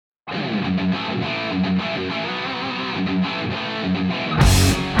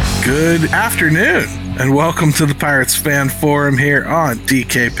Good afternoon, and welcome to the Pirates Fan Forum here on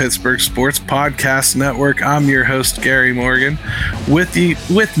DK Pittsburgh Sports Podcast Network. I'm your host, Gary Morgan. With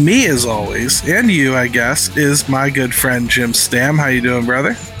me, as always, and you, I guess, is my good friend, Jim Stam. How you doing,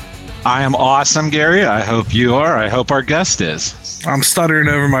 brother? I am awesome, Gary. I hope you are. I hope our guest is. I'm stuttering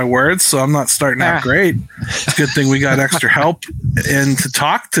over my words, so I'm not starting out great. It's a good thing we got extra help in to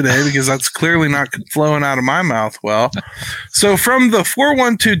talk today, because that's clearly not flowing out of my mouth well. So from the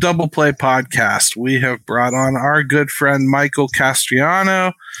 412 Double Play podcast, we have brought on our good friend Michael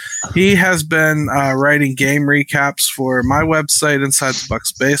Castriano. He has been writing game recaps for my website, Inside the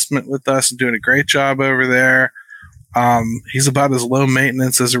Bucks Basement, with us, and doing a great job over there. He's about as low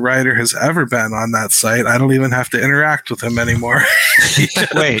maintenance as a writer has ever been on that site. I don't even have to interact with him anymore.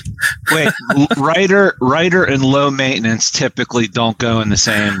 Wait. Writer and low maintenance typically don't go in the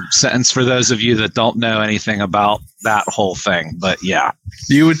same sentence, for those of you that don't know anything about that whole thing. But yeah.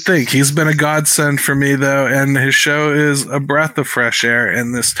 You would think. He's been a godsend for me, though, and his show is a breath of fresh air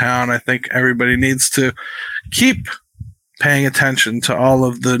in this town. I think everybody needs to keep paying attention to all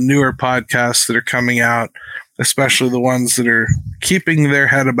of the newer podcasts that are coming out, especially the ones that are keeping their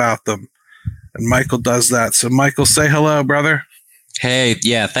head about them. And Michael does that. So, Michael, say hello, brother. Hey,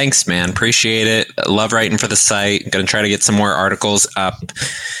 yeah, thanks, man. Appreciate it. Love writing for the site. Going to try to get some more articles up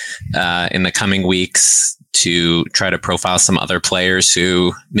in the coming weeks to try to profile some other players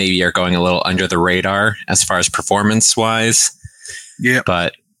who maybe are going a little under the radar as far as performance-wise. Yeah.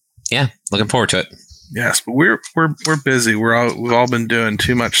 But, yeah, looking forward to it. Yes, but we're busy. We've all been doing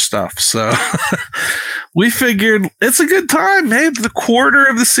too much stuff, so we figured it's a good time. Hey, the quarter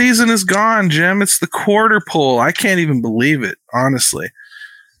of the season is gone, Jim. It's the quarter pull. I can't even believe it, honestly.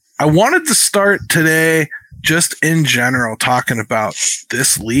 I wanted to start today just in general talking about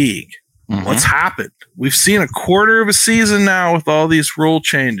this league. Mm-hmm. What's happened? We've seen a quarter of a season now with all these rule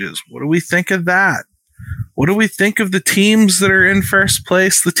changes. What do we think of that? What do we think of the teams that are in first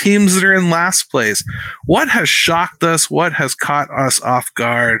place, the teams that are in last place? What has shocked us? What has caught us off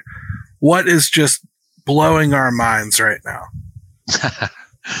guard? What is just blowing our minds right now?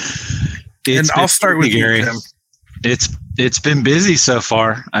 And I'll start with you, Tim. It's been busy so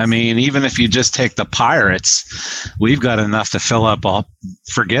far. I mean, even if you just take the Pirates, we've got enough to fill up.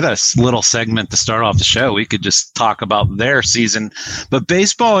 Forget a little segment to start off the show. We could just talk about their season. But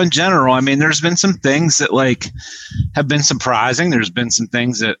baseball in general, I mean, there's been some things that have been surprising. There's been some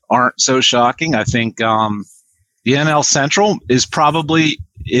things that aren't so shocking. I think the NL Central is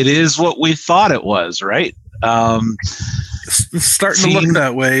what we thought it was, right? It's starting to look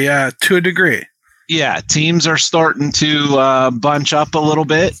that way, yeah, to a degree. Yeah, teams are starting to bunch up a little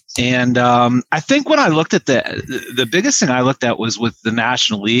bit. And I think when I looked at the biggest thing I looked at was with the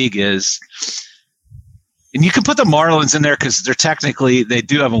National League is, and you can put the Marlins in there because they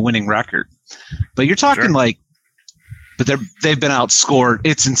do have a winning record. But you're talking but they've been outscored.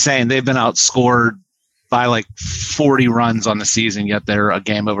 It's insane. They've been outscored by 40 runs on the season, yet they're a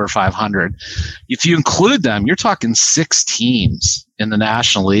game over 500. If you include them, you're talking 6 teams in the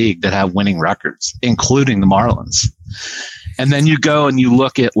National League that have winning records, including the Marlins. And then you go and you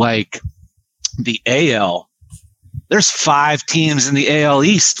look at the AL. There's 5 teams in the AL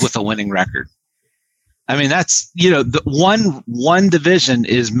East with a winning record. I mean, that's, the one division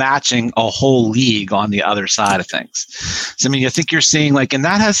is matching a whole league on the other side of things. So, I mean, I think you're seeing and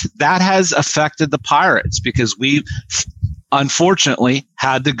that has affected the Pirates, because we unfortunately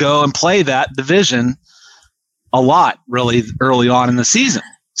had to go and play that division a lot really early on in the season.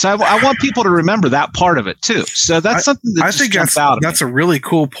 So I want people to remember that part of it too. So that's something that I think that's a really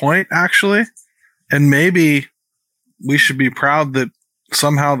cool point, actually. And maybe we should be proud that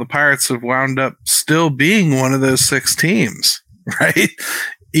somehow the Pirates have wound up still being one of those 6 teams, right?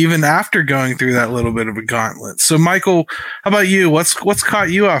 Even after going through that little bit of a gauntlet. So, Michael, how about you? What's caught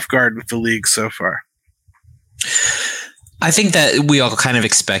you off guard with the league so far? I think that we all kind of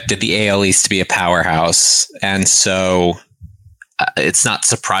expected the AL East to be a powerhouse. And so it's not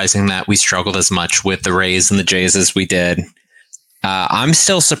surprising that we struggled as much with the Rays and the Jays as we did. I'm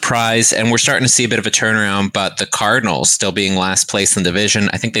still surprised, and we're starting to see a bit of a turnaround, but the Cardinals still being last place in the division.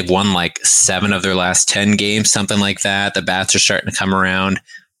 I think they've won 7 of their last 10 games, something like that. The bats are starting to come around.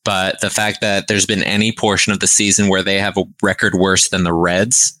 But the fact that there's been any portion of the season where they have a record worse than the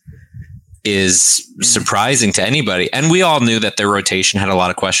Reds is surprising to anybody. And we all knew that their rotation had a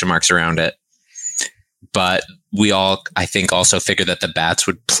lot of question marks around it. But we all, I think, also figured that the bats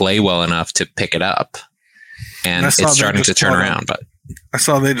would play well enough to pick it up. And it's starting to turn around. But I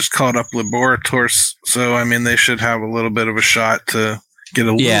saw they just called up Laboratories, so I mean they should have a little bit of a shot to Get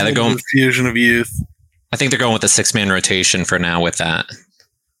a little fusion of youth. I think they're going with a 6-man rotation for now with that.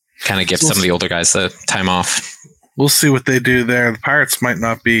 Kind of give some of the older guys the time off. We'll see what they do there. The Pirates might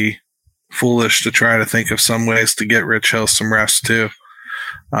not be foolish to try to think of some ways to get Rich Hill some rest too.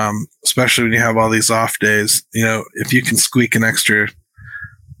 Especially when you have all these off days. You know, if you can squeak an extra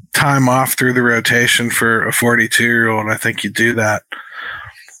time off through the rotation for a 42-year-old, I think you do that.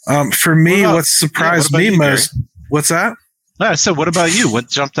 For me, what surprised me most... Gary? What's that? So what about you? What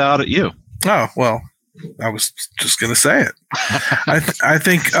jumped out at you? Oh, well, I was just going to say it. I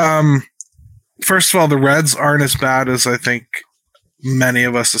think, first of all, the Reds aren't as bad as I think many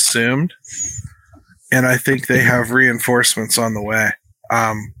of us assumed. And I think they have reinforcements on the way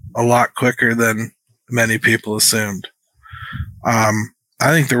a lot quicker than many people assumed.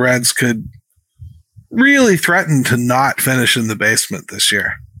 I think the Reds could really threaten to not finish in the basement this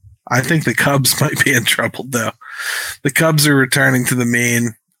year. I think the Cubs might be in trouble, though. The Cubs are returning to the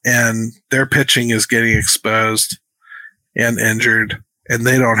mean, and their pitching is getting exposed and injured, and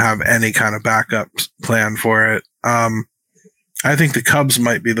they don't have any kind of backup plan for it. I think the Cubs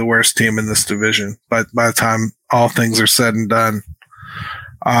might be the worst team in this division, but by the time all things are said and done.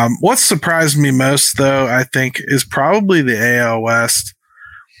 What surprised me most, though, I think, is probably the AL West.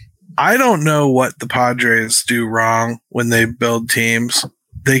 I don't know what the Padres do wrong when they build teams.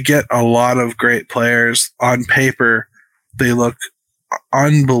 They get a lot of great players. On paper, they look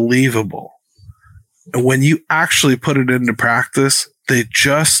unbelievable. And when you actually put it into practice, they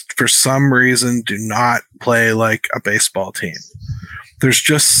just, for some reason, do not play like a baseball team. There's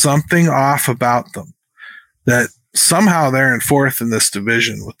just something off about them that somehow they're in fourth in this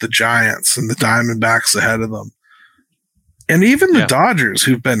division with the Giants and the Diamondbacks ahead of them. And even the Dodgers,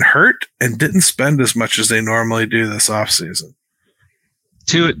 who've been hurt and didn't spend as much as they normally do this offseason.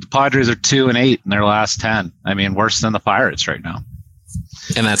 The Padres are 2-8 in their last 10. I mean, worse than the Pirates right now.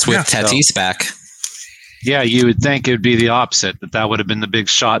 And that's with Tatis back. Yeah, you would think it would be the opposite, that would have been the big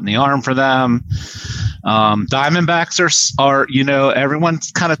shot in the arm for them. Diamondbacks are, you know,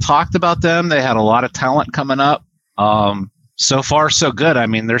 everyone's kind of talked about them. They had a lot of talent coming up. So far, so good. I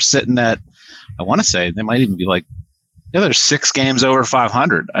mean, they're sitting at, I want to say, they might even be like, they're 6 games over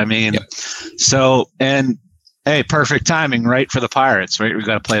 500. I mean, and hey, perfect timing, right, for the Pirates, right? We've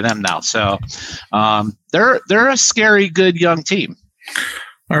got to play them now. So they're a scary, good young team.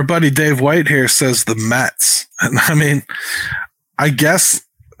 Our buddy Dave White here says the Mets. And I mean, I guess,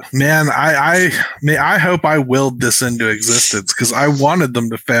 man, I hope I willed this into existence because I wanted them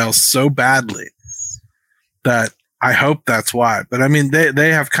to fail so badly that I hope that's why. But I mean,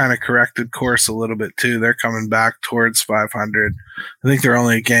 they have kind of corrected course a little bit too. They're coming back towards 500. I think they're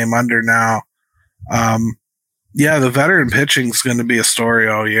only a game under now. Yeah, the veteran pitching is going to be a story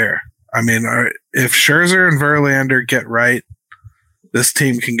all year. I mean, if Scherzer and Verlander get right, this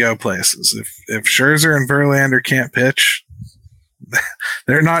team can go places. If Scherzer and Verlander can't pitch,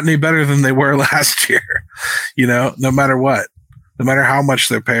 they're not any better than they were last year. You know, no matter what, no matter how much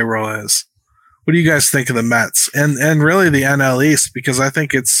their payroll is. What do you guys think of the Mets and really the NL East? Because I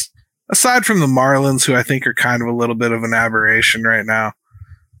think it's, aside from the Marlins, who I think are kind of a little bit of an aberration right now,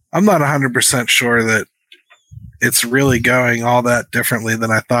 I'm not 100% sure that it's really going all that differently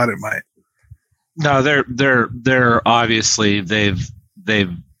than I thought it might. No, they're obviously they've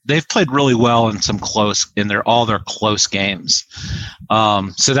played really well in all their close games.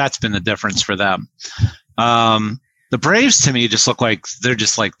 So that's been the difference for them. The Braves to me just look like they're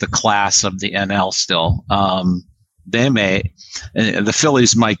just like the class of the NL still. The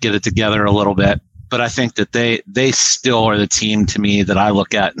Phillies might get it together a little bit, but I think that they still are the team to me that I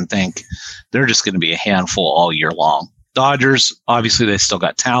look at and think they're just going to be a handful all year long. Dodgers, obviously they still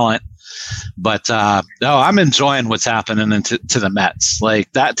got talent, but I'm enjoying what's happening to the Mets. Like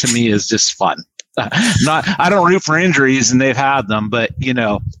that to me is just fun. I don't root for injuries, and they've had them, but you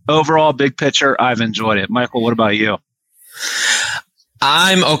know, overall big picture, I've enjoyed it. Michael, what about you?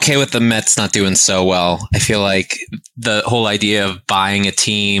 I'm okay with the Mets not doing so well. I feel like the whole idea of buying a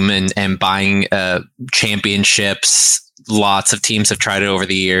team and buying championships, lots of teams have tried it over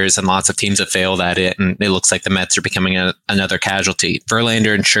the years and lots of teams have failed at it. And it looks like the Mets are becoming another casualty.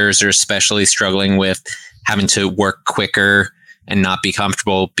 Verlander and Scherzer especially struggling with having to work quicker and not be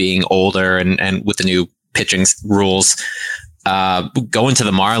comfortable being older and with the new pitching rules. Going to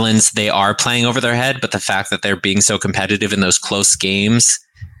the Marlins, they are playing over their head, but the fact that they're being so competitive in those close games,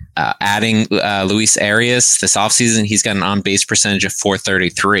 adding Luis Arias this offseason, he's got an on-base percentage of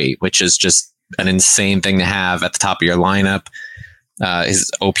 .433, which is just an insane thing to have at the top of your lineup.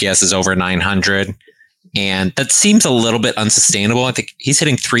 His OPS is over 900, and that seems a little bit unsustainable. I think he's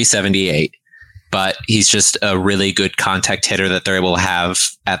hitting .378. but he's just a really good contact hitter that they're able to have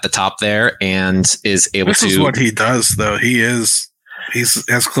at the top there, and is able This is what he does, though. He's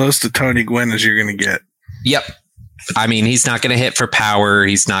as close to Tony Gwynn as you're going to get. Yep. I mean, he's not going to hit for power.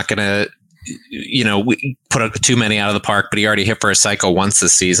 He's not going to, put too many out of the park, but he already hit for a cycle once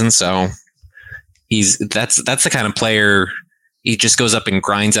this season. So that's the kind of player. He just goes up and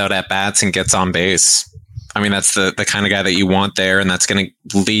grinds out at bats and gets on base. I mean, that's the kind of guy that you want there, and that's going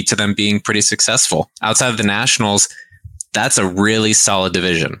to lead to them being pretty successful. Outside of the Nationals, that's a really solid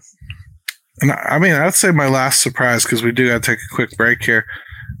division. And I mean, I'd say my last surprise, because we do got to take a quick break here,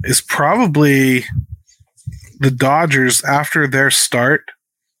 is probably the Dodgers. After their start,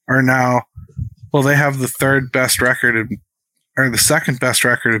 are now, well, they have the third best record or the second best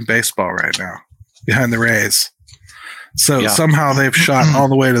record in baseball right now, behind the Rays. So somehow they've shot all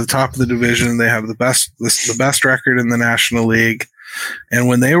the way to the top of the division. They have the best record in the National League. And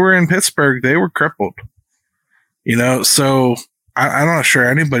when they were in Pittsburgh, they were crippled. So I'm not sure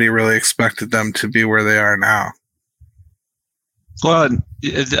anybody really expected them to be where they are now. Well,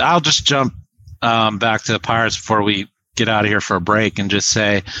 I'll just jump back to the Pirates before we get out of here for a break and just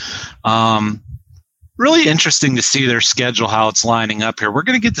say, really interesting to see their schedule, how it's lining up here. We're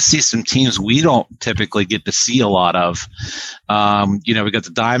going to get to see some teams we don't typically get to see a lot of. We got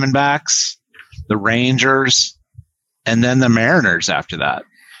the Diamondbacks, the Rangers, and then the Mariners after that.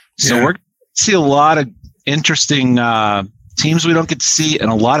 So we're going to see a lot of interesting teams we don't get to see,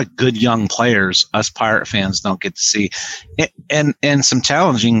 and a lot of good young players us Pirate fans don't get to see, and some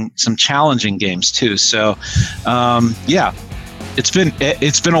challenging games too. So, it's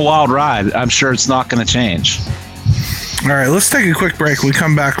been a wild ride. I'm sure it's not going to change. All right, let's take a quick break. When we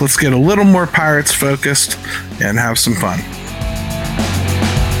come back, let's get a little more Pirates focused and have some fun.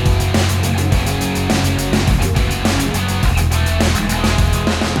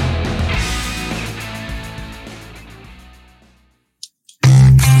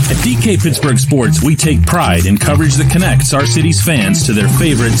 At DK Pittsburgh Sports, we take pride in coverage that connects our city's fans to their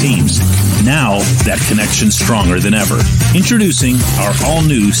favorite teams. Now, that connection's stronger than ever. Introducing our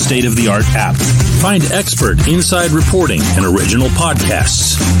all-new state-of-the-art app. Find expert inside reporting and original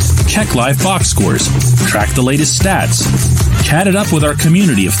podcasts. Check live box scores. Track the latest stats. Chat it up with our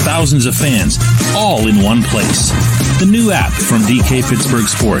community of thousands of fans, all in one place. The new app from DK Pittsburgh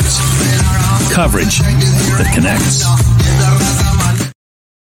Sports. Coverage that connects.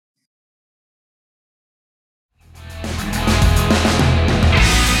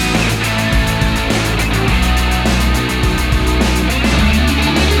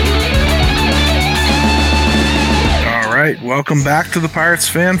 Welcome back to the Pirates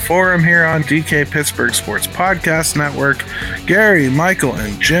Fan Forum here on DK Pittsburgh Sports Podcast Network. Gary, Michael,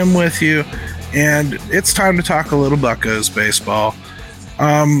 and Jim with you, and it's time to talk a little Buccos baseball.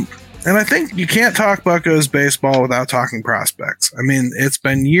 And I think you can't talk Buccos baseball without talking prospects. I mean, it's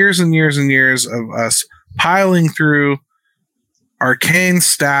been years and years and years of us piling through arcane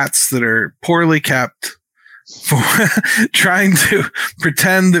stats that are poorly kept, for trying to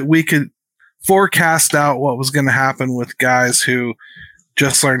pretend that we could forecast out what was going to happen with guys who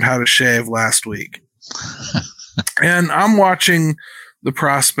just learned how to shave last week. And I'm watching the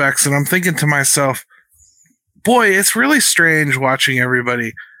prospects and I'm thinking to myself, boy, it's really strange watching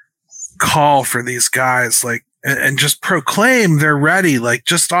everybody call for these guys and just proclaim they're ready, like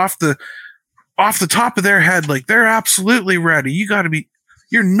just off the top of their head, like they're absolutely ready.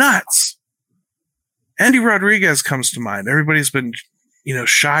 You're nuts. Andy Rodriguez comes to mind. Everybody's been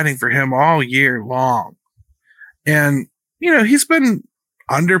shining for him all year long. And, he's been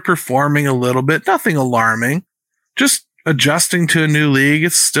underperforming a little bit, nothing alarming, just adjusting to a new league.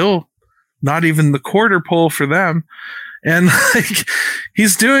 It's still not even the quarter pole for them. And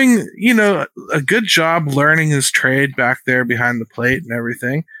he's doing, a good job learning his trade back there behind the plate and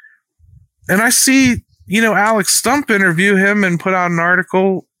everything. And I see, Alex Stump interview him and put out an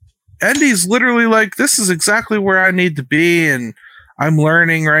article. Andy's literally like, this is exactly where I need to be. And I'm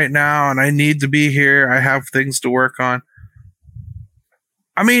learning right now and I need to be here. I have things to work on.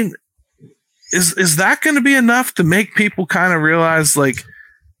 I mean, is that going to be enough to make people kind of realize, like,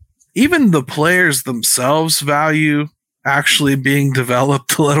 even the players themselves value actually being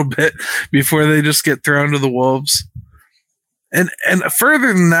developed a little bit before they just get thrown to the wolves? And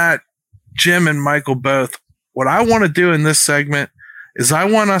further than that, Jim and Michael both, what I want to do in this segment is I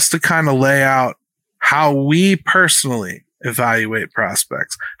want us to kind of lay out how we personally evaluate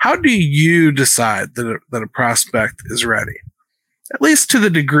prospects. How do you decide that a prospect is ready? At least to the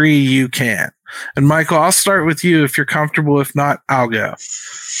degree you can. And Michael, I'll start with you if you're comfortable. If not, I'll go.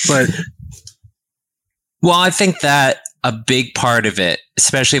 But well, I think that a big part of it,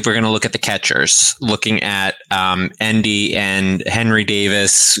 especially if we're going to look at the catchers, looking at Endy and Henry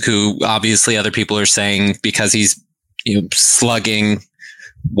Davis, who obviously other people are saying because he's slugging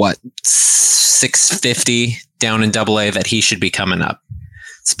 650 down in AA that he should be coming up,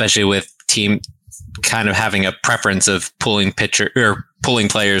 especially with team kind of having a preference of pulling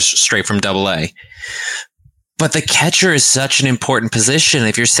players straight from AA. But the catcher is such an important position.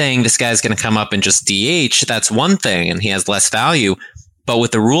 If you're saying this guy's going to come up and just DH, that's one thing, and he has less value. But with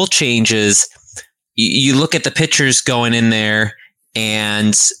the rule changes, you look at the pitchers going in there,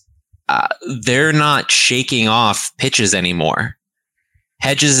 and they're not shaking off pitches anymore.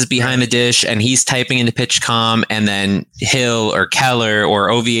 Hedges is behind the dish, and he's typing into PitchCom, and then Hill or Keller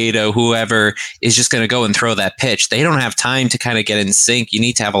or Oviedo, whoever, is just going to go and throw that pitch. They don't have time to kind of get in sync. You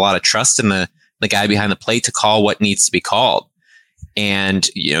need to have a lot of trust in the guy behind the plate to call what needs to be called. And,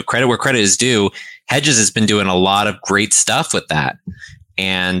 credit where credit is due. Hedges has been doing a lot of great stuff with that.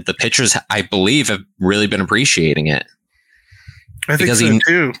 And the pitchers, I believe, have really been appreciating it. I think so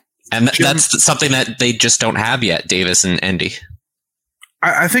too. And that's something that they just don't have yet, Davis and Endy.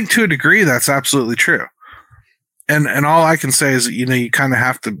 I think to a degree that's absolutely true. And all I can say is, you kind of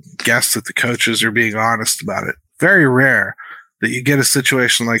have to guess that the coaches are being honest about it. Very rare that you get a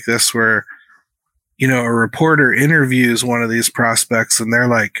situation like this where, a reporter interviews one of these prospects and they're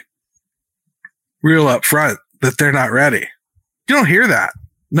like real upfront that they're not ready. You don't hear that.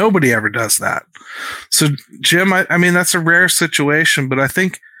 Nobody ever does that. So Jim, I mean, that's a rare situation, but I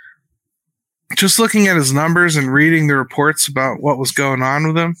think just looking at his numbers and reading the reports about what was going on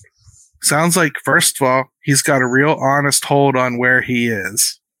with him, sounds like, first of all, he's got a real honest hold on where he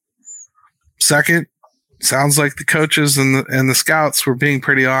is. Second, sounds like the coaches and the scouts were being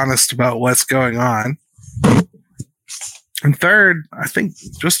pretty honest about what's going on. And third, I think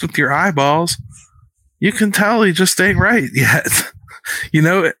just with your eyeballs, you can tell he just ain't right yet.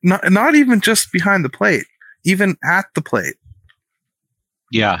 Not even just behind the plate, even at the plate.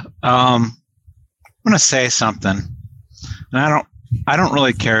 Yeah. I'm going to say something, and I don't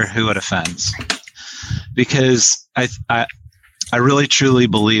really care who it offends, because I really truly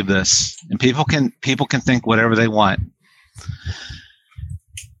believe this, and people can think whatever they want.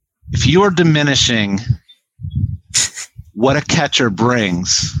 If you are diminishing what a catcher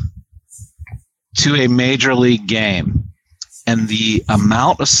brings to a major league game and the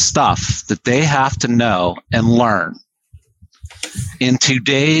amount of stuff that they have to know and learn in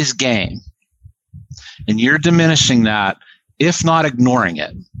today's game, and you're diminishing that, if not ignoring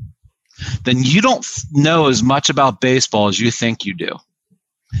it, then you don't know as much about baseball as you think you do.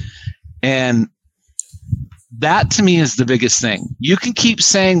 And that, to me, is the biggest thing. You can keep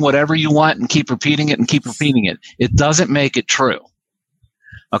saying whatever you want and keep repeating it and keep repeating it. It doesn't make it true.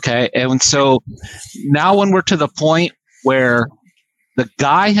 Okay? And so now when we're to the point where the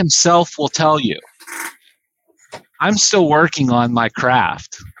guy himself will tell you, I'm still working on my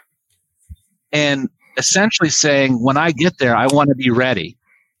craft, and essentially saying, when I get there, I want to be ready.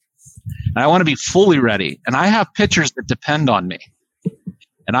 And I want to be fully ready. And I have pitchers that depend on me.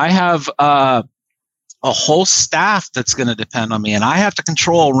 And I have a whole staff that's going to depend on me. And I have to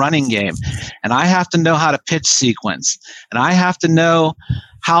control a running game. And I have to know how to pitch sequence. And I have to know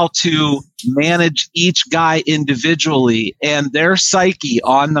how to manage each guy individually and their psyche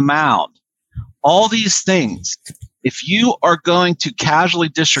on the mound. All these things. If you are going to casually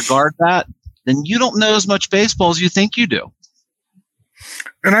disregard that, then you don't know as much baseball as you think you do.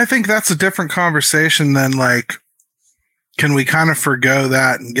 And I think that's a different conversation than, like, can we kind of forgo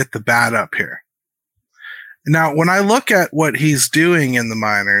that and get the bat up here? Now, when I look at what he's doing in the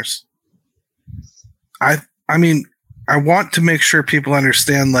minors, I mean, I want to make sure people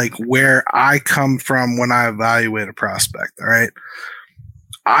understand, like, where I come from when I evaluate a prospect. All right.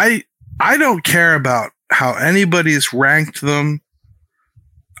 I don't care about how anybody's ranked them.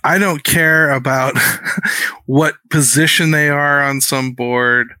 I don't care about what position they are on some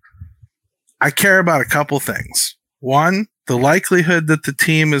board. I care about a couple things. One, the likelihood that the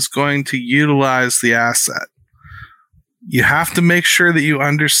team is going to utilize the asset. You have to make sure that you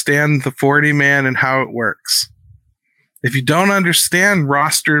understand the 40-man and how it works. If you don't understand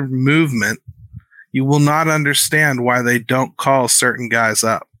roster movement, you will not understand why they don't call certain guys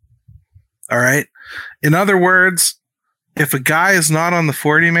up. All right? In other words, if a guy is not on the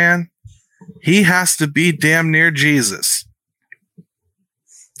 40-man, he has to be damn near Jesus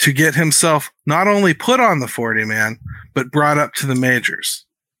to get himself not only put on the 40-man, but brought up to the majors.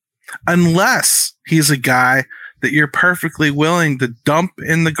 Unless he's a guy that you're perfectly willing to dump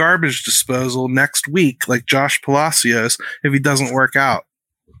in the garbage disposal next week, like Josh Palacios, if he doesn't work out.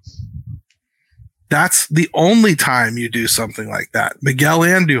 That's the only time you do something like that. Miguel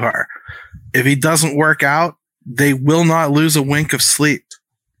Andujar, if he doesn't work out, they will not lose a wink of sleep.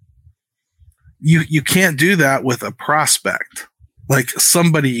 You can't do that with a prospect, like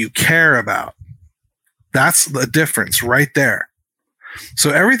somebody you care about. That's the difference right there. So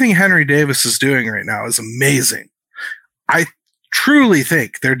everything Henry Davis is doing right now is amazing. I truly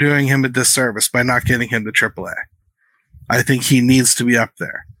think they're doing him a disservice by not getting him to AAA. I think he needs to be up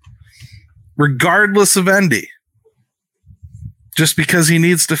there, regardless of Endy, just because he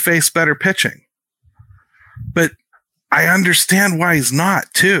needs to face better pitching. But I understand why he's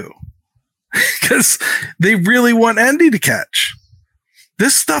not, too, because they really want Endy to catch.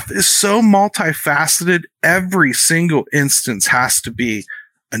 This stuff is so multifaceted. Every single instance has to be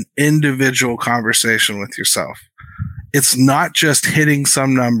an individual conversation with yourself. It's not just hitting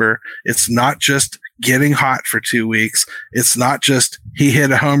some number. It's not just getting hot for 2 weeks. It's not just he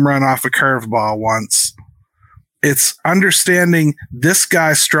hit a home run off a curveball once. It's understanding this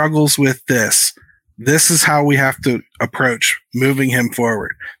guy struggles with this. This is how we have to approach moving him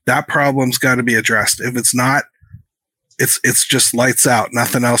forward. That problem's got to be addressed. If it's not, it's just lights out.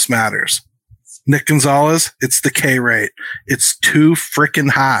 Nothing else matters. Nick Gonzalez, it's the K rate. It's too freaking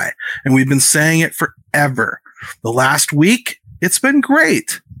high. And we've been saying it forever. The last week, it's been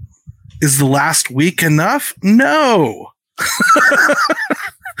great. Is the last week enough? No.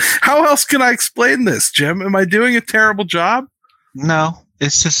 How else can I explain this, Jim? Am I doing a terrible job? No.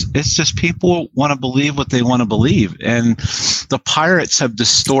 It's just people want to believe what they want to believe. And the Pirates have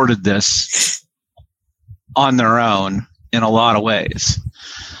distorted this on their own in a lot of ways,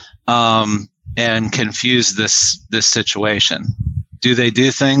 and confused this situation. Do they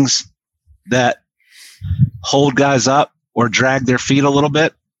do things that hold guys up or drag their feet a little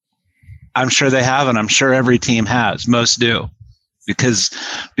bit? I'm sure they have, and I'm sure every team has. Most do.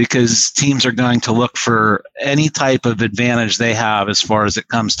 Because teams are going to look for any type of advantage they have as far as it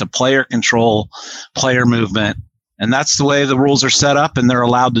comes to player control, player movement. And that's the way the rules are set up, and they're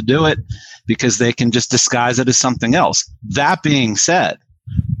allowed to do it because they can just disguise it as something else. That being said,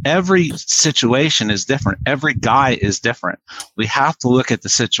 every situation is different. Every guy is different. We have to look at the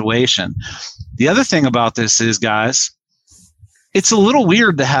situation. The other thing about this is, guys, it's a little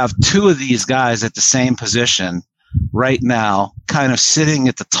weird to have two of these guys at the same position right now, kind of sitting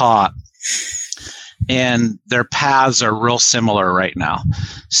at the top, and their paths are real similar right now.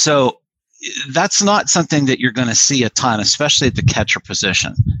 So that's not something that you're going to see a ton, especially at the catcher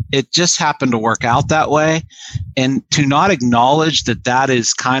position. It just happened to work out that way. And to not acknowledge that that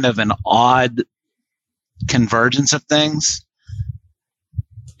is kind of an odd convergence of things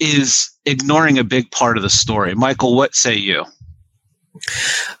is ignoring a big part of the story. Michael, what say you?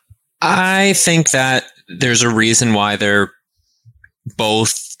 I think that there's a reason why they're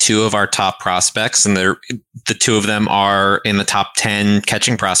both two of our top prospects, and the two of them are in the top 10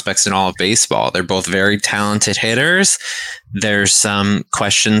 catching prospects in all of baseball. They're both very talented hitters. There's some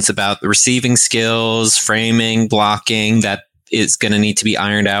questions about the receiving skills, framing, blocking that is going to need to be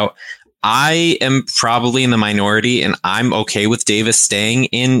ironed out. I am probably in the minority, and I'm okay with Davis staying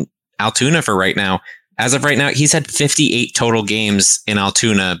in Altoona for right now. As of right now, he's had 58 total games in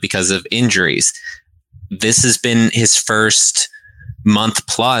Altoona because of injuries. This has been his first month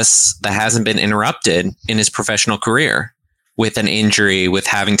plus that hasn't been interrupted in his professional career with an injury, with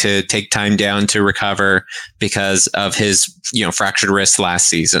having to take time down to recover because of his, fractured wrist last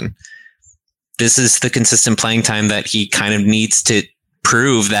season. This is the consistent playing time that he kind of needs to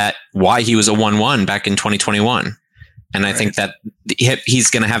prove that why he was a 1-1 back in 2021. And I think that he's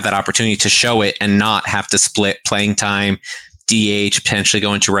going to have that opportunity to show it and not have to split playing time, DH, potentially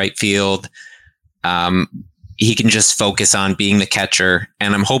go into right field. He can just focus on being the catcher.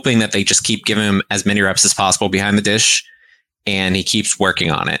 And I'm hoping that they just keep giving him as many reps as possible behind the dish, and he keeps working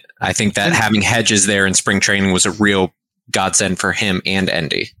on it. I think that having Hedges there in spring training was a real godsend for him and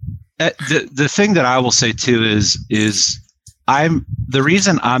Endy. The thing that I will say too is the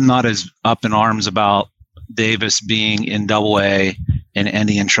reason I'm not as up in arms about Davis being in AA and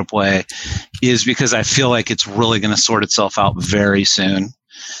Endy in AAA is because I feel like it's really going to sort itself out very soon.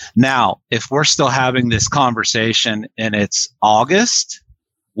 Now, if we're still having this conversation and it's August,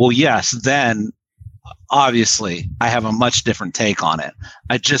 well, yes, then obviously I have a much different take on it.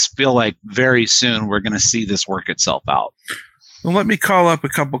 I just feel like very soon we're going to see this work itself out. Well, let me call up a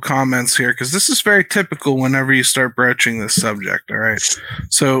couple comments here, because this is very typical whenever you start broaching this subject. All right.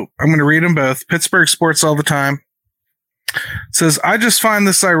 So I'm going to read them both. Pittsburgh Sports All the Time says, I just find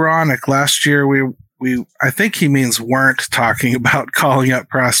this ironic. Last year, I think he means weren't talking about calling up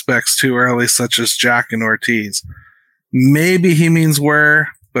prospects too early, such as Jack and Ortiz. Maybe he means were.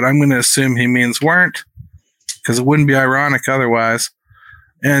 but I'm going to assume he means weren't, because it wouldn't be ironic otherwise.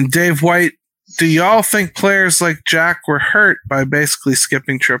 And Dave White, do y'all think players like Jack were hurt by basically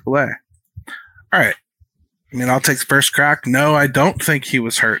skipping AAA? All right. I mean, I'll take the first crack. No, I don't think he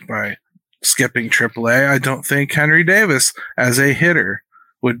was hurt by skipping AAA. I don't think Henry Davis, as a hitter,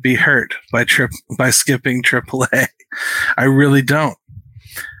 would be hurt by skipping AAA. I really don't.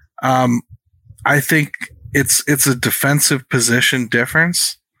 I think it's a defensive position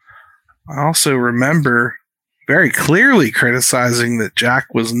difference. I also remember very clearly criticizing that Jack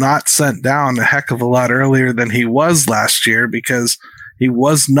was not sent down a heck of a lot earlier than he was last year, because he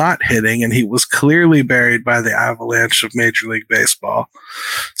was not hitting and he was clearly buried by the avalanche of Major League Baseball.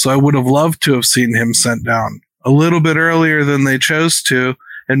 So I would have loved to have seen him sent down a little bit earlier than they chose to,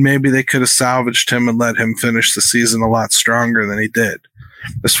 and maybe they could have salvaged him and let him finish the season a lot stronger than he did.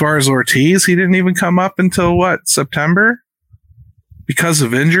 As far as Ortiz, he didn't even come up until September? Because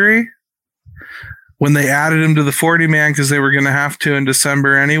of injury? When they added him to the 40-man because they were going to have to in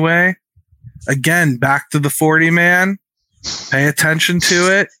December anyway. Again, back to the 40-man. Pay attention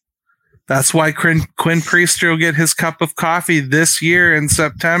to it. That's why Quinn Priester will get his cup of coffee this year in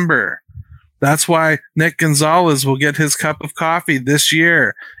September. That's why Nick Gonzalez will get his cup of coffee this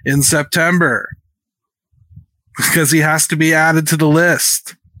year in September. Because he has to be added to the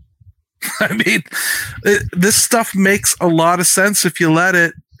list. I mean, this stuff makes a lot of sense if you let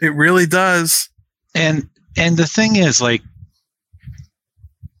it. It really does. And the thing is, like,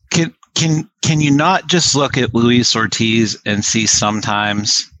 can you not just look at Luis Ortiz and see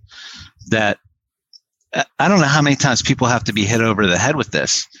sometimes that, I don't know how many times people have to be hit over the head with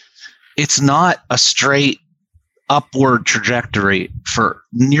this. It's not a straight upward trajectory for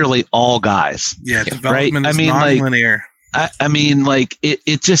nearly all guys. Yeah, development is non-linear. I mean,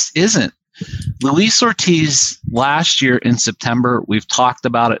 it just isn't. Luis Ortiz last year in September, we've talked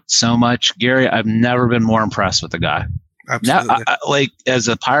about it so much. Gary, I've never been more impressed with the guy. Absolutely. Now, as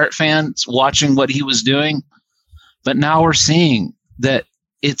a Pirate fan, watching what he was doing, but now we're seeing that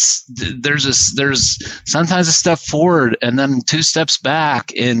there's sometimes a step forward and then 2 steps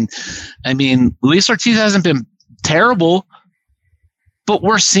back. And I mean, Luis Ortiz hasn't been terrible, but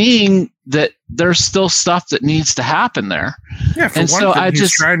we're seeing that there's still stuff that needs to happen there. Yeah, for one thing,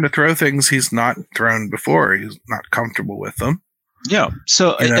 he's trying to throw things he's not thrown before. He's not comfortable with them. Yeah.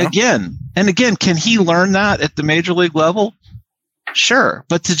 So again, can he learn that at the major league level? Sure.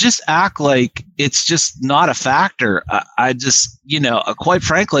 But to just act like it's just not a factor, I just, quite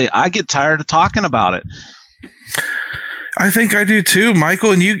frankly, I get tired of talking about it. I think I do too,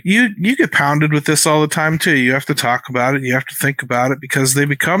 Michael. And you get pounded with this all the time too. You have to talk about it. You have to think about it because they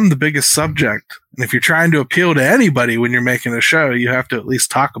become the biggest subject. And if you're trying to appeal to anybody when you're making a show, you have to at least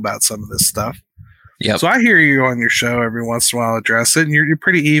talk about some of this stuff. Yep. So I hear you on your show every once in a while address it, and you're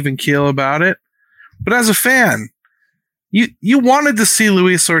pretty even keel about it. But as a fan, you wanted to see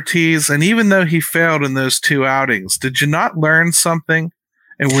Luis Ortiz, and even though he failed in those 2 outings, did you not learn something?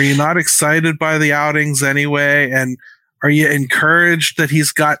 And were you not excited by the outings anyway? And are you encouraged that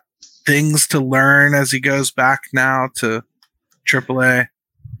he's got things to learn as he goes back now to AAA?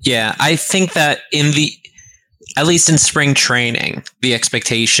 Yeah, I think that at least in spring training, the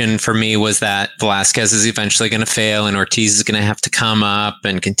expectation for me was that Velasquez is eventually going to fail and Ortiz is going to have to come up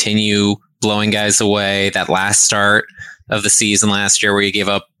and continue blowing guys away. That last start of the season last year where he gave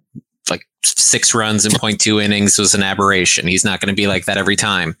up like 6 runs in 0.2 innings was an aberration. He's not going to be like that every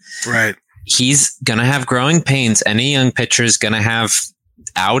time. Right. He's going to have growing pains. Any young pitcher is going to have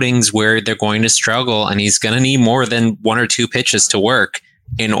outings where they're going to struggle, and he's going to need more than 1 or 2 pitches to work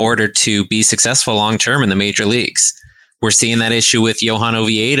in order to be successful long-term in the major leagues. We're seeing that issue with Johan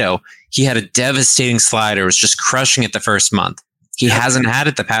Oviedo. He had a devastating slider, was just crushing it the first month. He hasn't had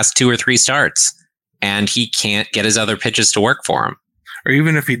it the past 2 or 3 starts, and he can't get his other pitches to work for him. Or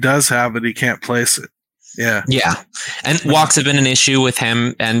even if he does have it, he can't place it. Yeah. Yeah. And walks have been an issue with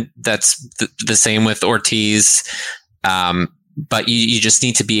him, and that's the same with Ortiz. But you just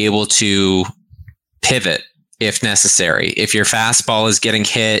need to be able to pivot if necessary. If your fastball is getting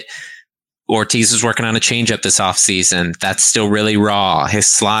hit, Ortiz was working on a changeup this offseason. That's still really raw. His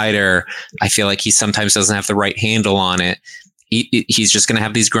slider, I feel like he sometimes doesn't have the right handle on it. He's just going to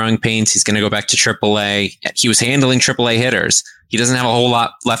have these growing pains. He's going to go back to AAA. He was handling AAA hitters. He doesn't have a whole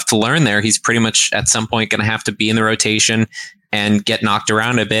lot left to learn there. He's pretty much at some point going to have to be in the rotation and get knocked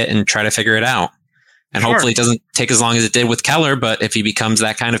around a bit and try to figure it out. And hopefully it doesn't take as long as it did with Keller, but if he becomes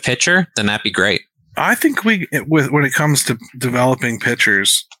that kind of pitcher, then that'd be great. I think when it comes to developing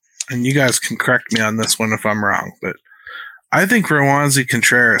pitchers, and you guys can correct me on this one if I'm wrong, but I think Roansy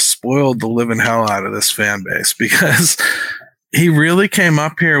Contreras spoiled the living hell out of this fan base because he really came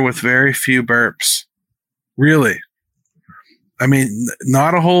up here with very few burps. Really. I mean,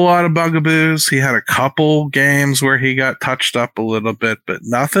 not a whole lot of bugaboos. He had a couple games where he got touched up a little bit, but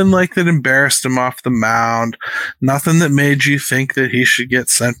nothing like that embarrassed him off the mound. Nothing that made you think that he should get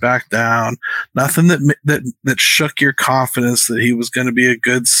sent back down. Nothing that shook your confidence that he was going to be a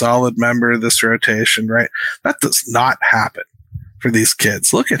good, solid member of this rotation, right? That does not happen for these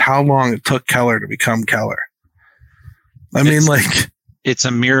kids. Look at how long it took Keller to become Keller. I mean, it's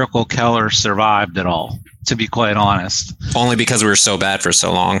a miracle Keller survived it all, to be quite honest. Only because we were so bad for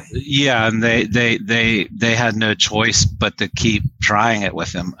so long. Yeah, and they had no choice but to keep trying it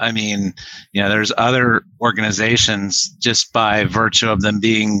with him. I mean, there's other organizations, just by virtue of them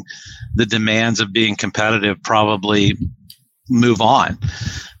being the demands of being competitive, probably move on.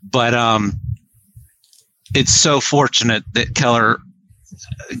 But it's so fortunate that Keller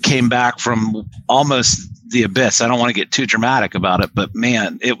came back from almost the abyss. I don't want to get too dramatic about it, but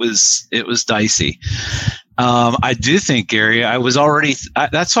man, it was dicey. I do think, Gary,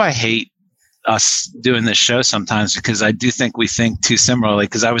 that's why I hate us doing this show sometimes, because I do think we think too similarly,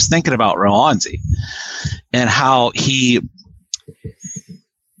 because I was thinking about Roansy and how he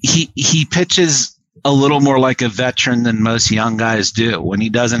pitches a little more like a veteran than most young guys do. When he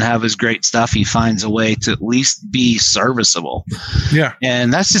doesn't have his great stuff, he finds a way to at least be serviceable. Yeah.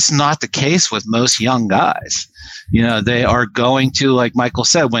 And that's just not the case with most young guys. They are going to, like Michael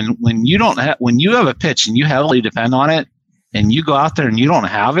said, when you have a pitch and you heavily depend on it and you go out there and you don't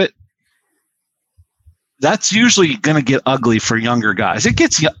have it, that's usually going to get ugly for younger guys. It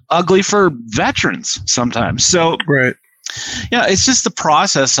gets ugly for veterans sometimes. So, right. Yeah, it's just the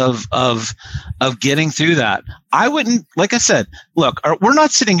process of getting through that. I wouldn't, like I said, look, we're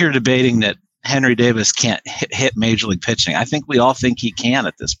not sitting here debating that Henry Davis can't hit major league pitching. I think we all think he can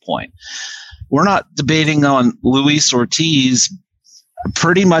at this point. We're not debating on Luis Ortiz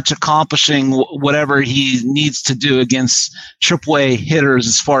pretty much accomplishing whatever he needs to do against AAA hitters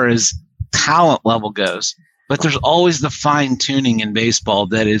as far as talent level goes. But there's always the fine tuning in baseball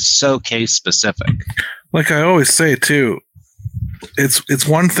that is so case specific. Like I always say too, it's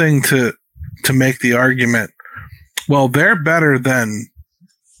one thing to make the argument, well, they're better than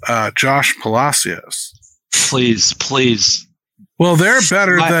Josh Palacios. Please. Well, they're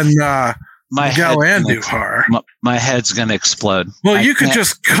better than Miguel Andujar. My head's going to explode. Well, you could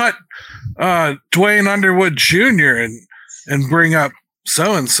just cut Dwayne Underwood Jr. and bring up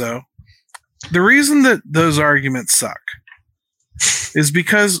so-and-so. The reason that those arguments suck is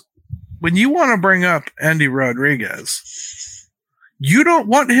because when you want to bring up Andy Rodriguez, you don't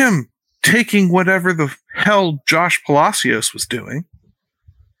want him taking whatever the hell Josh Palacios was doing.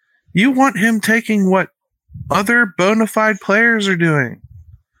 You want him taking what other bona fide players are doing.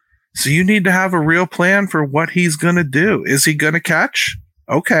 So you need to have a real plan for what he's going to do. Is he going to catch?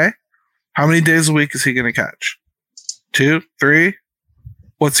 Okay. How many days a week is he going to catch? 2, 3?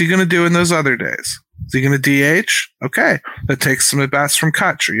 What's he going to do in those other days? Is he going to DH? Okay. That takes some at-bats from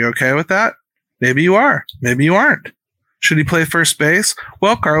Kutch. Are you okay with that? Maybe you are. Maybe you aren't. Should he play first base?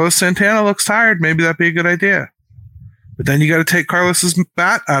 Well, Carlos Santana looks tired. Maybe that'd be a good idea. But then you got to take Carlos's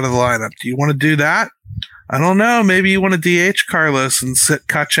bat out of the lineup. Do you want to do that? I don't know. Maybe you want to DH Carlos and sit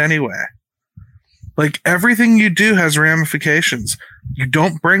Kutch anyway. Like, everything you do has ramifications. You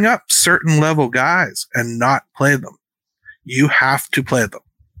don't bring up certain level guys and not play them. You have to play them.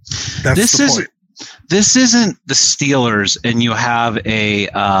 That's the point. This isn't the Steelers and you have a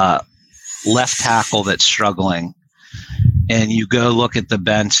left tackle that's struggling and you go look at the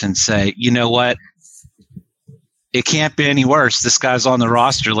bench and say, you know what? It can't be any worse. This guy's on the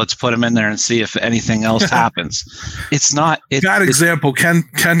roster. Let's put him in there and see if anything else happens. It's not. That example,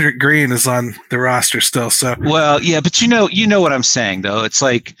 Kendrick Green is on the roster still. So well, yeah, but you know what I'm saying though. It's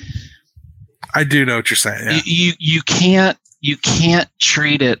like I do know what you're saying. Yeah. You can't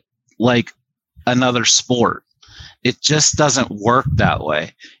treat it like another sport. It just doesn't work that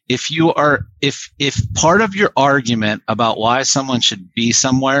way. If part of your argument about why someone should be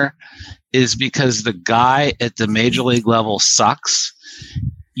somewhere is because the guy at the major league level sucks,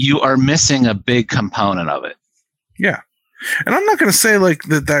 you are missing a big component of it. Yeah. And I'm not going to say like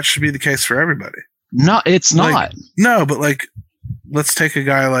that should be the case for everybody. No, it's not. No, but like, let's take a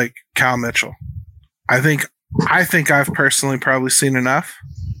guy like Cal Mitchell. I think I've personally probably seen enough,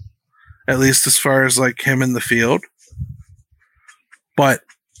 at least as far as like him in the field. But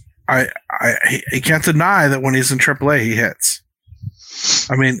I can't deny that when he's in AAA, he hits.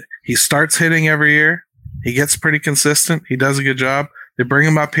 I mean, he starts hitting every year. He gets pretty consistent. He does a good job. They bring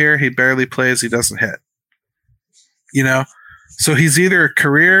him up here. He barely plays. He doesn't hit. So he's either a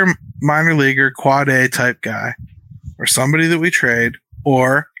career minor leaguer, quad A type guy, or somebody that we trade,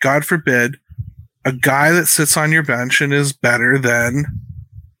 or God forbid, a guy that sits on your bench and is better than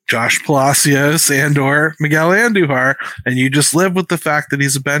Josh Palacios and or Miguel Andujar, and you just live with the fact that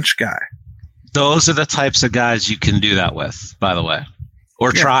he's a bench guy. Those are the types of guys you can do that with, by the way,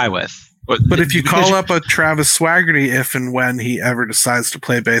 or try with. But if you call up a Travis Swaggerty if and when he ever decides to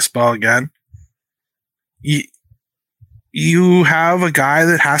play baseball again, you have a guy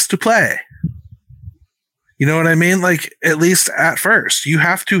that has to play. You know what I mean? Like, at least at first, you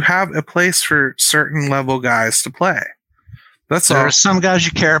have to have a place for certain level guys to play. That's all. There are some guys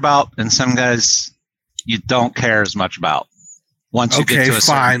you care about and some guys you don't care as much about. Once you get to a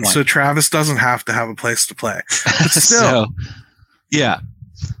certain point. So Travis doesn't have to have a place to play. But still. Yeah.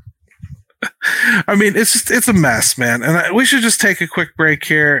 I mean, it's a mess, man. And we should just take a quick break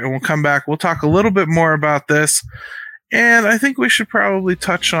here and we'll come back. We'll talk a little bit more about this. And I think we should probably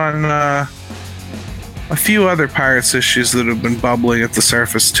touch on a few other Pirates issues that have been bubbling at the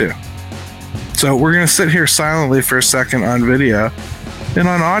surface too. So we're going to sit here silently for a second on video, and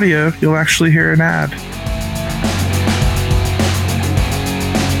on audio, you'll actually hear an ad.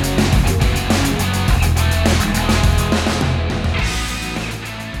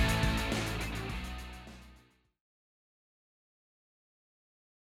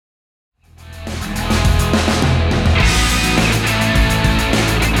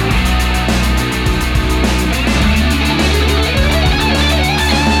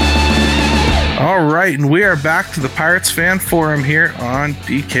 And we are back to the Pirates Fan Forum here on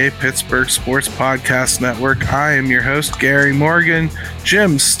DK Pittsburgh Sports Podcast Network. I am your host, Gary Morgan.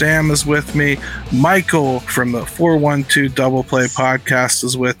 Jim Stam is with me. Michael from the 412 Double Play Podcast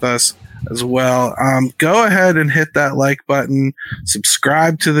is with us as well. Go ahead and hit that like button,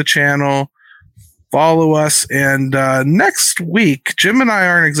 subscribe to the channel, follow us, and next week, Jim and I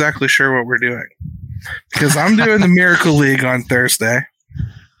aren't exactly sure what we're doing because I'm doing the Miracle League on Thursday.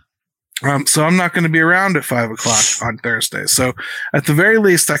 So I'm not going to be around at 5 o'clock on Thursday. So at the very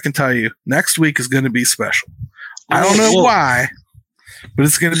least, I can tell you next week is going to be special. I don't know why, but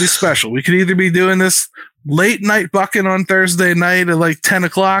it's going to be special. We could either be doing this late night bucking on Thursday night at like 10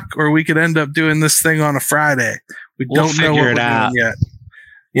 o'clock, or we could end up doing this thing on a Friday. We'll don't know what we're doing yet.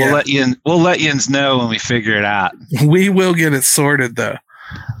 We'll let yins know when we figure it out. We will get it sorted though.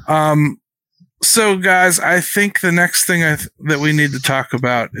 So, guys, I think the next thing that we need to talk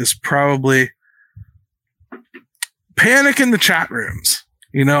about is probably panic in the chat rooms.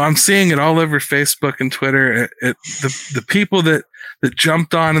 You know, I'm seeing it all over Facebook and Twitter. The people that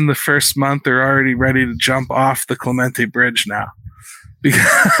jumped on in the first month are already ready to jump off the Clemente Bridge now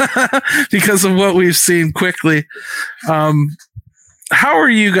because of what we've seen quickly. How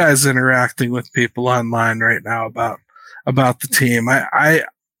are you guys interacting with people online right now about the team?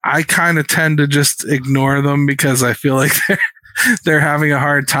 I kind of tend to just ignore them because I feel like they're having a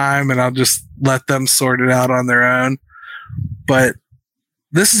hard time, and I'll just let them sort it out on their own. But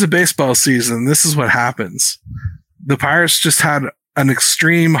this is a baseball season. This is what happens. The Pirates just had an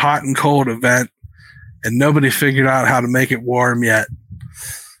extreme hot and cold event, and nobody figured out how to make it warm yet.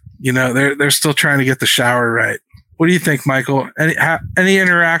 You know, they're still trying to get the shower right. What do you think, Michael? Any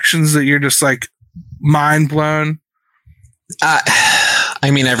interactions that you're just like mind blown? I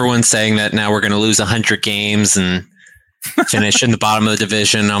mean, everyone's saying that now we're going to lose 100 games and finish in the bottom of the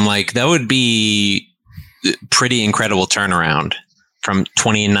division. I'm like, that would be pretty incredible turnaround from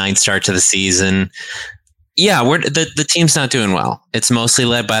 20-9 start to the season. Yeah, the team's not doing well. It's mostly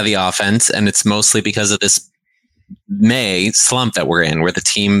led by the offense, and it's mostly because of this May slump that we're in, where the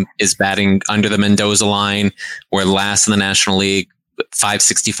team is batting under the Mendoza line. We're last in the National League,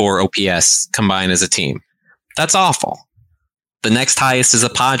 564 OPS combined as a team. That's awful. The next highest is the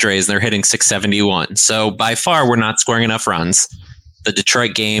Padres, and they're hitting 671. So by far, we're not scoring enough runs. The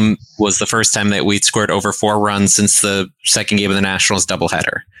Detroit game was the first time that we'd scored over 4 runs since the second game of the Nationals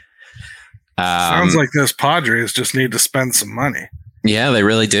doubleheader. Sounds like those Padres just need to spend some money. Yeah, they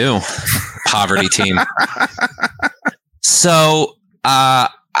really do. Poverty team. So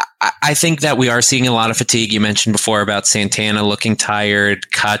I think that we are seeing a lot of fatigue. You mentioned before about Santana looking tired.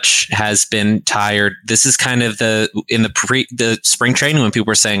 Kutch has been tired. This is kind of the spring training when people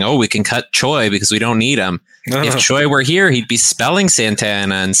were saying, "Oh, we can cut Choi because we don't need him." If Choi were here, he'd be spelling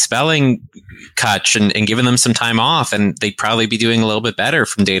Santana and spelling Kutch and giving them some time off, and they'd probably be doing a little bit better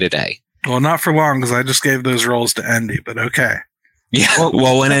from day to day. Well, not for long because I just gave those roles to Endy, but okay. Yeah.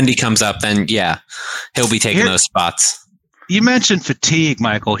 Well, when Endy comes up, then yeah, he'll be taking those spots. You mentioned fatigue,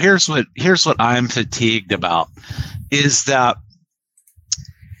 Michael. Here's what I'm fatigued about is that,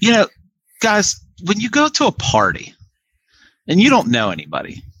 you know, guys, when you go to a party and you don't know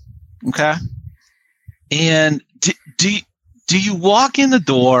anybody, okay, and do you walk in the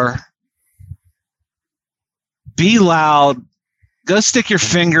door, be loud, go stick your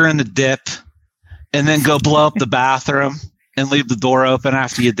finger in the dip, and then go blow up the bathroom and leave the door open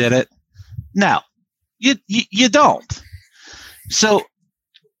after you did it? No, you don't. So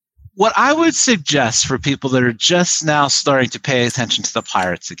what I would suggest for people that are just now starting to pay attention to the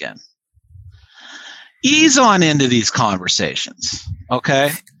Pirates again, ease on into these conversations,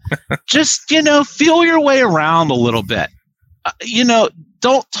 okay? Just, feel your way around a little bit.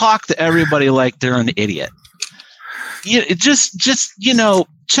 Don't talk to everybody like they're an idiot. Just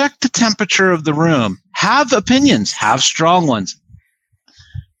check the temperature of the room. Have opinions, have strong ones,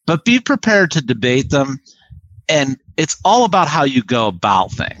 but be prepared to debate them. And it's all about how you go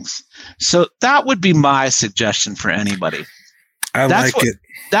about things. So that would be my suggestion for anybody. That's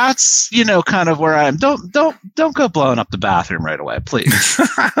kind of where I am. Don't go blowing up the bathroom right away, please.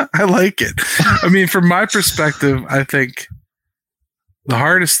 I like it. I mean, from my perspective, I think the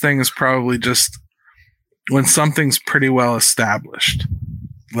hardest thing is probably just when something's pretty well established.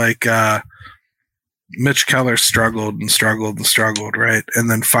 Like Mitch Keller struggled, right? And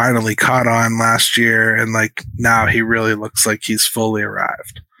then finally caught on last year, and now he really looks like he's fully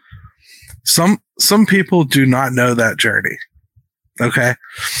arrived. Some people do not know that journey. Okay.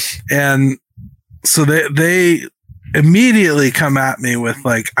 And so they immediately come at me with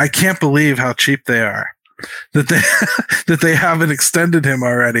I can't believe how cheap they are, that they haven't extended him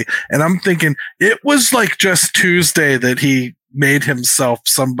already. And I'm thinking it was just Tuesday that he made himself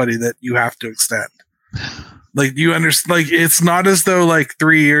somebody that you have to extend. You understand, it's not as though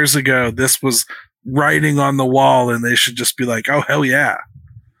 3 years ago this was writing on the wall and they should just be oh, hell yeah.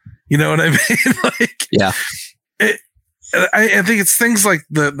 You know what I mean? Yeah. I think it's things like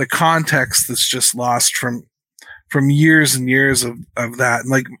the context that's just lost from years and years of that.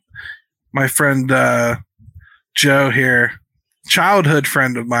 And my friend Joe here, childhood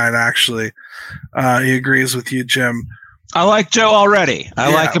friend of mine, actually, he agrees with you, Jim. I like Joe already.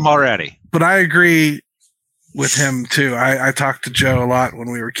 I like him already. But I agree with him too. I talked to Joe a lot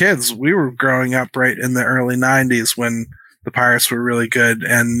when we were kids. We were growing up right in the early 90s when the Pirates were really good,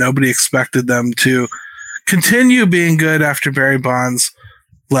 and nobody expected them to continue being good after Barry Bonds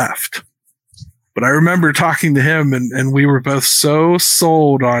left. But I remember talking to him, and we were both so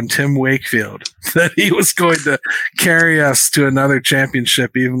sold on Tim Wakefield that he was going to carry us to another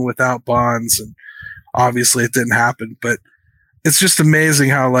championship even without Bonds. And obviously it didn't happen, but it's just amazing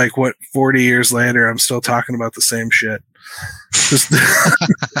how 40 years later, I'm still talking about the same shit.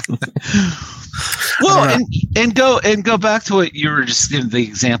 Well, and go back to what you were just giving the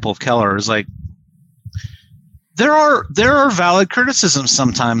example of Keller. Is there are valid criticisms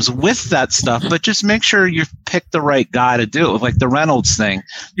sometimes with that stuff, but just make sure you pick the right guy to do it. Like the Reynolds thing,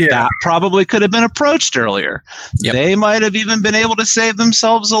 that probably could have been approached earlier. Yep. They might have even been able to save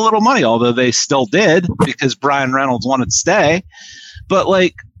themselves a little money, although they still did because Brian Reynolds wanted to stay. But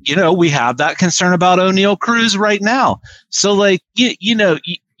we have that concern about O'Neal Cruz right now. So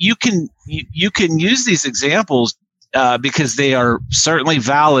you can use these examples because they are certainly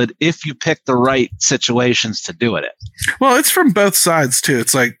valid if you pick the right situations to do it in. Well, it's from both sides too.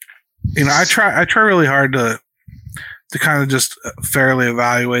 It's I try really hard to kind of just fairly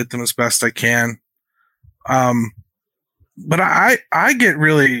evaluate them as best I can. But I get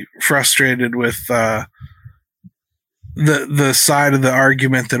really frustrated with the side of the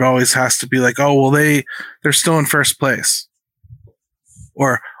argument that always has to be oh, well, they're still in first place,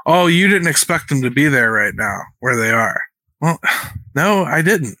 or oh, you didn't expect them to be there right now where they are. Well, no, I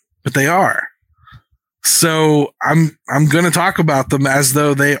didn't, but they are. So I'm going to talk about them as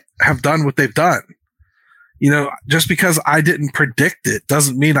though they have done what they've done. Just because I didn't predict it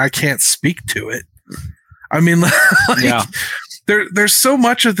doesn't mean I can't speak to it. I mean, there's so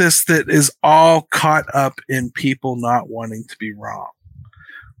much of this that is all caught up in people not wanting to be wrong.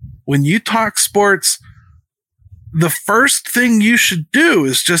 When you talk sports, the first thing you should do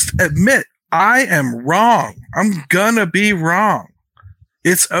is just admit, I am wrong. I'm gonna be wrong.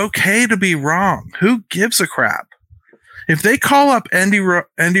 It's okay to be wrong. Who gives a crap? If they call up Endy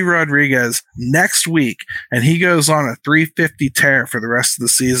Rodriguez next week and he goes on a 350 tear for the rest of the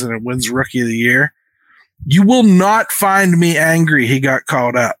season and wins Rookie of the Year, you will not find me angry he got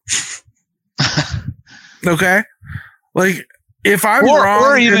called up. Okay? If I'm wrong,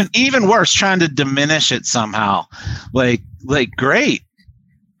 or even worse, trying to diminish it somehow. Great.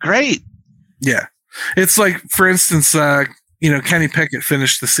 Yeah. It's for instance, Kenny Pickett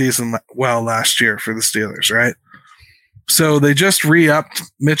finished the season well last year for the Steelers, right? So they just re-upped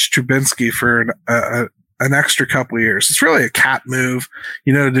Mitch Trubisky for an extra couple of years. It's really a cap move,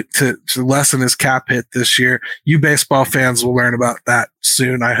 you know, to lessen his cap hit this year. You baseball fans will learn about that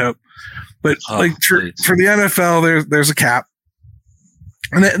soon, I hope. But for the NFL, there's a cap.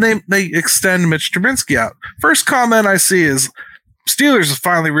 And they extend Mitch Trubisky out. First comment I see is Steelers have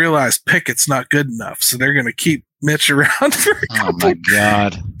finally realized Pickett's not good enough, so they're going to keep Mitch around for a couple. Oh my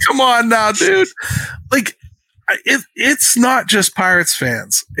God! Come on now, dude. Like, it's not just Pirates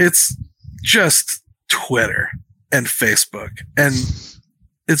fans. It's just Twitter and Facebook, and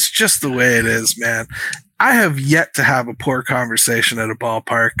it's just the way it is, man. I have yet to have a poor conversation at a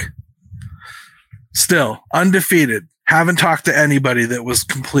ballpark. Still undefeated. Haven't talked to anybody that was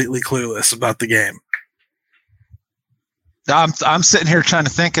completely clueless about the game. I'm sitting here trying to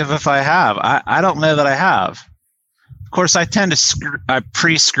think of if I have. I don't know that I have. Of course, I tend to I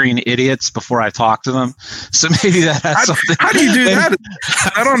pre-screen idiots before I talk to them, so maybe that has something. How do you do that? Is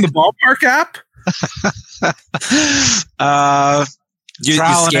that on the ballpark app? You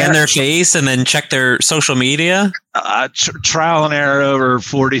scan their face and then check their social media? Trial and error over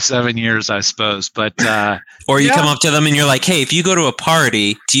 47 years, I suppose. But or you come up to them and you're like, hey, if you go to a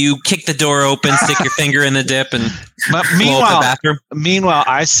party, do you kick the door open, stick your finger in the dip, and blow up the bathroom? Meanwhile,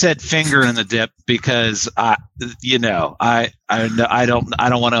 I said finger in the dip because I don't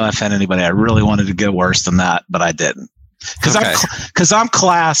want to offend anybody. I really wanted to go worse than that, but I didn't because I'm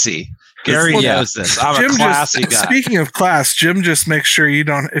classy. Gary knows this. I'm a classy guy. Speaking of class, Jim just makes sure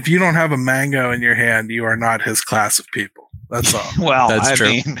if you don't have a mango in your hand, you are not his class of people. That's all. Well, I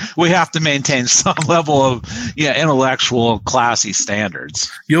mean, we have to maintain some level of intellectual classy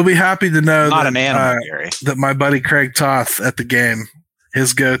standards. You'll be happy to know Gary. That my buddy Craig Toth at the game,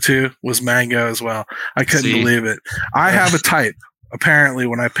 his go-to was mango as well. I couldn't believe it. I have a type. Apparently,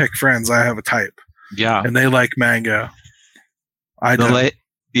 when I pick friends, I have a type. Yeah, and they like mango. I don't.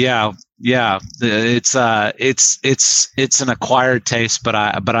 Yeah. It's an acquired taste, but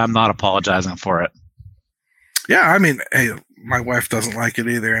I'm not apologizing for it. Yeah, I mean, hey, my wife doesn't like it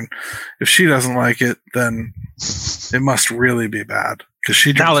either, and if she doesn't like it, then it must really be bad because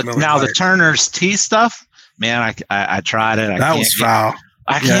she drinks Miller Lite. The Turner's tea stuff, man. I tried it. That was foul.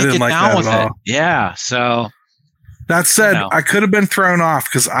 I can't get down with it. Yeah. So that said, I could have been thrown off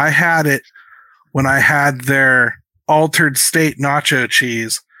because I had it when I had their altered state nacho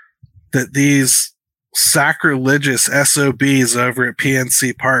cheese that these sacrilegious SOBs over at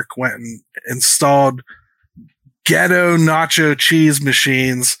PNC Park went and installed ghetto nacho cheese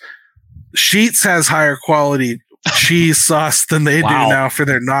machines. Sheetz has higher quality cheese sauce than they do now for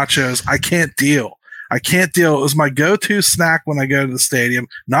their nachos. I can't deal. It was my go-to snack when I go to the stadium.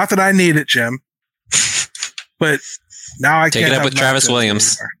 Not that I need it, Jim, but now I can't. Take it up with Travis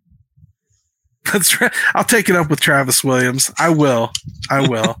Williams. Anymore. That's right. I'll take it up with Travis Williams. I will.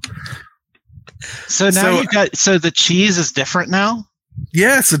 So now so the cheese is different now?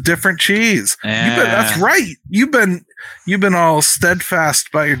 Yeah, it's a different cheese. That's right. You've been all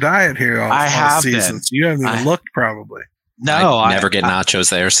steadfast by your diet here all season. So you haven't even looked probably. No, I never get nachos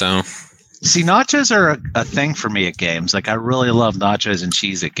there, so see, nachos are a thing for me at games. Like I really love nachos and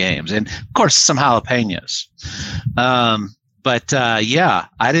cheese at games. And of course some jalapenos. But I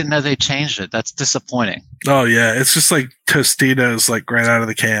didn't know they changed it. That's disappointing. Oh yeah, it's just like Tostitos, like right out of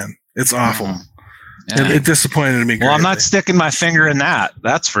the can. It's awful. Mm-hmm. Yeah. It disappointed me. Well, I'm not sticking my finger in that.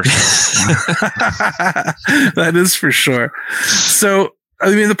 That's for sure. That is for sure. So, I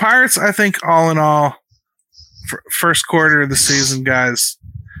mean, the Pirates, I think, all in all, first quarter of the season, guys,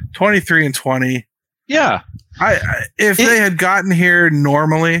 23-20. Yeah. If they had gotten here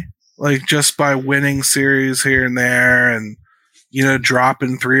normally, like just by winning series here and there, and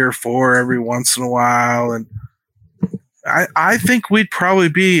dropping 3 or 4 every once in a while, and I think we'd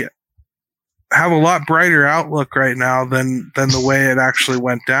probably have a lot brighter outlook right now than the way it actually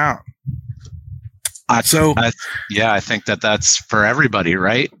went down. I think that's for everybody,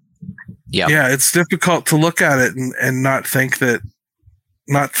 right? Yeah, it's difficult to look at it and not think that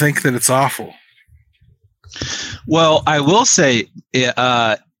it's awful. Well, I will say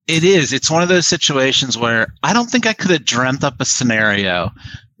it is. It's one of those situations where I don't think I could have dreamt up a scenario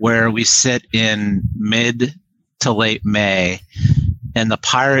where we sit in mid to late May and the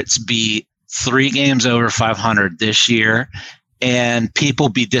Pirates beat 3 games over 500 this year and people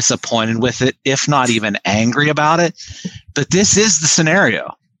be disappointed with it, if not even angry about it. But this is the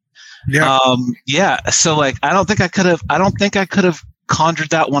scenario. Yeah. So like, I don't think I could have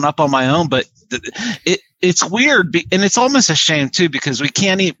conjured that one up on my own, but it's weird. And it's almost a shame too, because we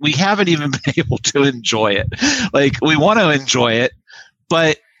haven't even been able to enjoy it. Like we want to enjoy it,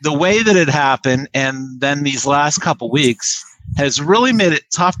 but the way that it happened and then these last couple weeks has really made it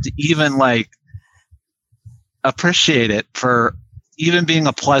tough to even like appreciate it for even being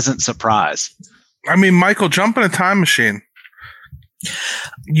a pleasant surprise. I mean, Michael, jump in a time machine.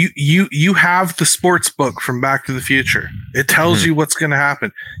 You have the sports book from Back to the Future. It tells you what's going to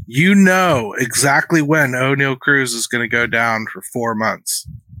happen. You know exactly when O'Neal Cruz is going to go down for 4 months.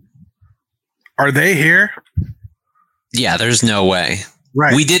 Are they here? Yeah, there's no way.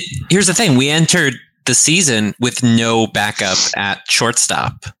 Right. Here's the thing. We entered the season with no backup at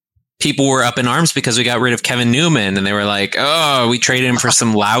shortstop. People were up in arms because we got rid of Kevin Newman, and they were like, "Oh, we traded him for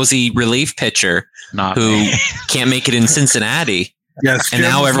some lousy relief pitcher who can't make it in Cincinnati." Yes, and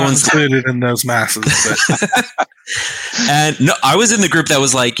now everyone's included in those masses. And no, I was in the group that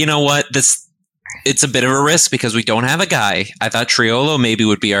was like, you know what, it's a bit of a risk because we don't have a guy. I thought Triolo maybe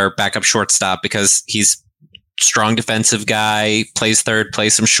would be our backup shortstop because he's strong defensive guy, plays third,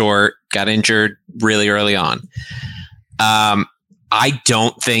 plays some short, got injured really early on. I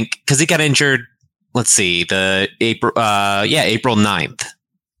don't think, because he got injured, let's see, April 9th.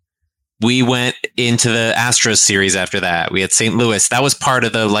 We went into the Astros series after that. We had St. Louis. That was part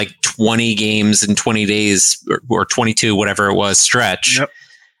of the 20 games in 20 days or 22, whatever it was, stretch.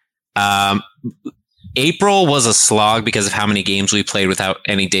 Yep. April was a slog because of how many games we played without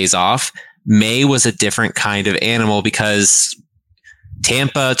any days off. May was a different kind of animal because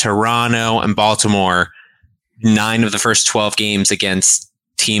Tampa, Toronto, and Baltimore, 9 of the first 12 games against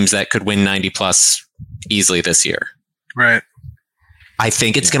teams that could win 90 plus easily this year. Right. I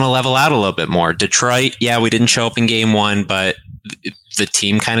think it's going to level out a little bit more. Detroit, yeah, we didn't show up in game 1, but the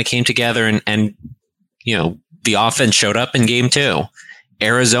team kind of came together and the offense showed up in game 2.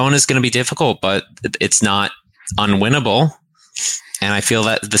 Arizona is going to be difficult, but it's not unwinnable. And I feel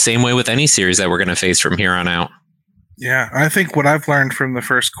that the same way with any series that we're going to face from here on out. Yeah, I think what I've learned from the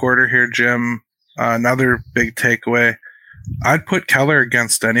first quarter here, Jim, another big takeaway, I'd put Keller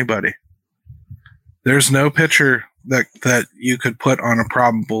against anybody. There's no pitcher that you could put on a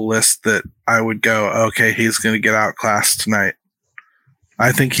probable list that I would go, okay, he's going to get outclassed tonight.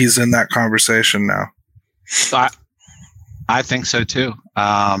 I think he's in that conversation now. I think so too.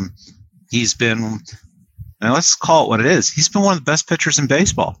 He's been, and let's call it what it is. He's been one of the best pitchers in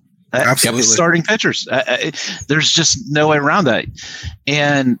baseball. Absolutely. Starting pitchers. There's just no way around that.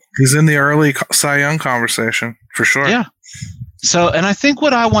 And he's in the early Cy Young conversation for sure. Yeah. So, and I think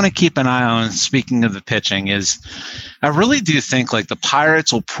what I want to keep an eye on, speaking of the pitching, is I really do think the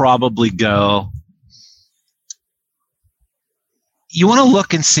Pirates will probably go. You want to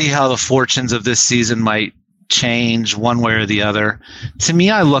look and see how the fortunes of this season might change one way or the other. To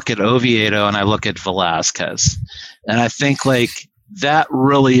me, I look at Oviedo and I look at Velasquez, and I think that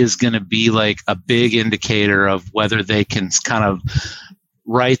really is going to be a big indicator of whether they can kind of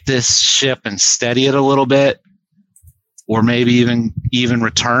right this ship and steady it a little bit, or maybe even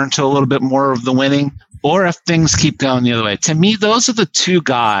return to a little bit more of the winning, or if things keep going the other way. To me, those are the two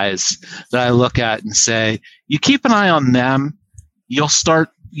guys that I look at and say, you keep an eye on them, you'll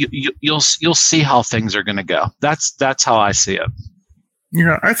see how things are going to go. That's how I see it.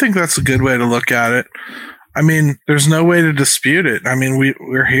 Yeah, I think that's a good way to look at it. I mean, there's no way to dispute it. I mean,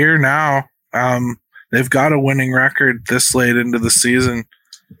 we're here now. They've got a winning record this late into the season.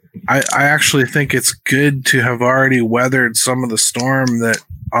 I actually think it's good to have already weathered some of the storm that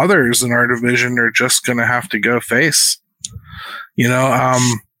others in our division are just going to have to go face. They're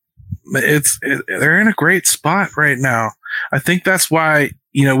in a great spot right now. I think that's why,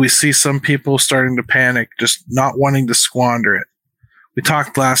 we see some people starting to panic, just not wanting to squander it. We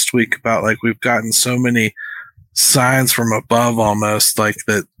talked last week about we've gotten so many signs from above almost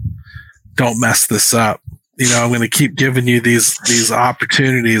that don't mess this up. I'm going to keep giving you these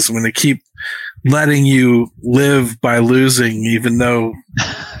opportunities. I'm going to keep letting you live by losing, even though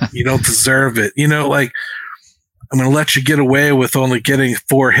you don't deserve it. I'm going to let you get away with only getting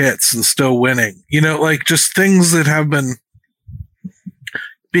 4 hits and still winning. Just things that have been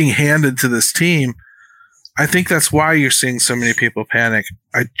being handed to this team. I think that's why you're seeing so many people panic.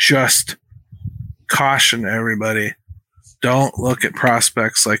 I just caution everybody, don't look at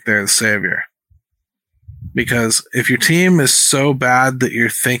prospects like they're the savior. Because if your team is so bad that you're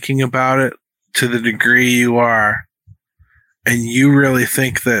thinking about it to the degree you are, and you really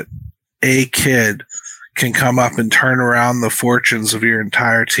think that a kid can come up and turn around the fortunes of your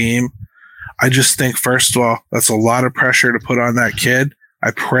entire team, I just think, first of all, that's a lot of pressure to put on that kid.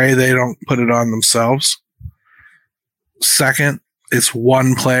 I pray they don't put it on themselves. Second, it's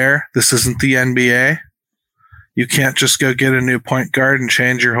one player. This isn't the NBA. You can't just go get a new point guard and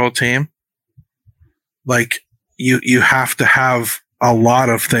change your whole team. You have to have a lot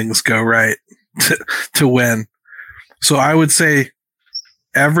of things go right to win. So I would say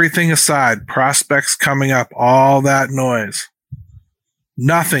everything aside, prospects coming up, all that noise,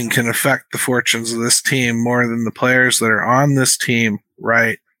 nothing can affect the fortunes of this team more than the players that are on this team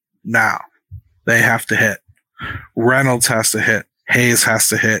right now. They have to hit. Reynolds has to hit. Hayes has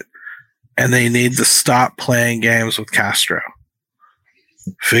to hit. And they need to stop playing games with Castro.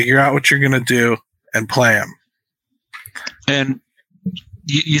 Figure out what you're going to do and play him. And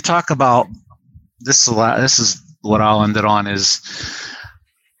you talk about this a lot. This is what I'll end it on is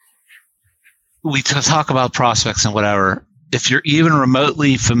we talk about prospects and whatever. If you're even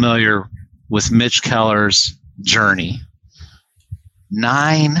remotely familiar with Mitch Keller's journey,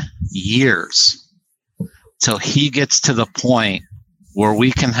 9 years till he gets to the point where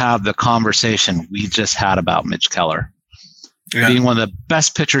we can have the conversation we just had about Mitch Keller being one of the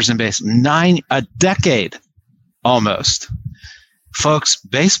best pitchers in baseball. A decade almost. Folks,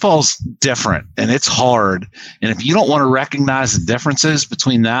 baseball's different and it's hard. And if you don't want to recognize the differences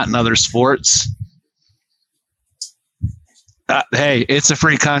between that and other sports, hey, it's a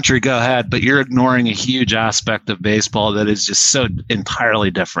free country, go ahead, but you're ignoring a huge aspect of baseball that is just so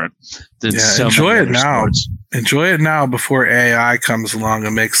entirely different than so enjoy many it now. sports. Enjoy it now before AI comes along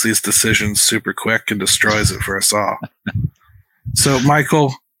and makes these decisions super quick and destroys it for us all. So,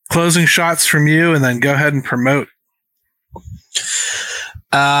 Michael, closing shots from you, and then go ahead and promote.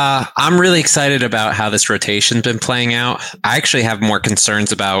 I'm really excited about how this rotation's been playing out. I actually have more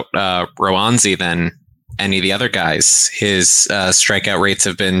concerns about Roansy than any of the other guys. His strikeout rates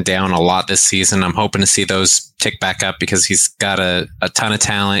have been down a lot this season. I'm hoping to see those tick back up because he's got a ton of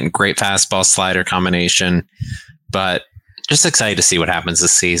talent and great fastball slider combination. But just excited to see what happens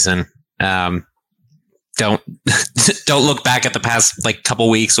this season. Don't look back at the past couple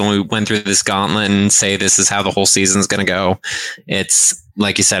weeks when we went through this gauntlet and say this is how the whole season's going to go. It's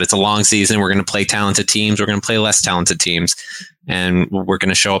like you said, it's a long season. We're going to play talented teams. We're going to play less talented teams, and we're going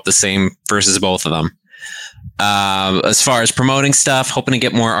to show up the same versus both of them. As far as promoting stuff, hoping to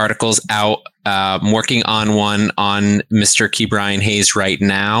get more articles out. I'm working on one on Mr. Ke'Bryan Hayes right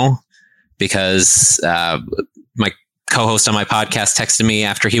now because my co-host on my podcast texted me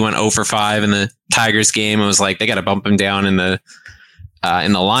after he went 0-for-5 in the Tigers game and was like, they got to bump him down in the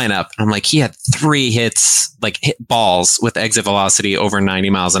lineup. And I'm like, he had 3 hits, hit balls with exit velocity over 90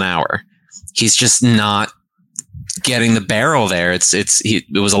 miles an hour. He's just not getting the barrel there. It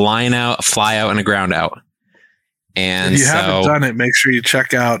was a line out, a fly out, and a ground out. And if you haven't done it, make sure you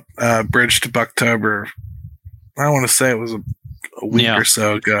check out Bridge to Bucktober. I want to say it was a week or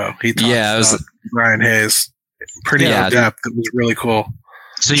so ago. He talked about Brian Hayes. Pretty in depth. It was really cool.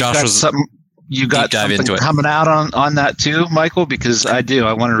 So you got something coming out on that too, Michael? Because I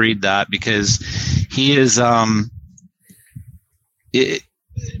want to read that because he is it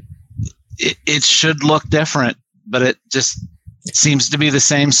should look different, but it just seems to be the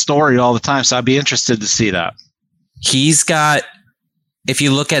same story all the time. So I'd be interested to see that. He's got, if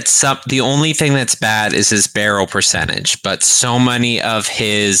you look at the only thing that's bad is his barrel percentage, but so many of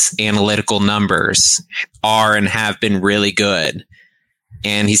his analytical numbers are and have been really good.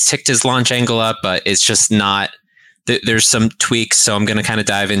 And he's ticked his launch angle up, but it's just not, there's some tweaks. So I'm going to kind of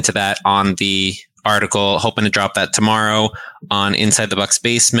dive into that on the article, hoping to drop that tomorrow on Inside the Bucks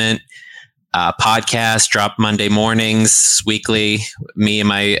Basement. Podcast drop Monday mornings weekly. Me and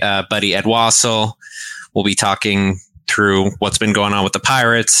my buddy Ed Wassel will be talking through what's been going on with the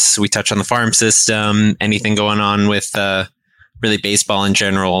Pirates. We touch on the farm system, anything going on with really baseball in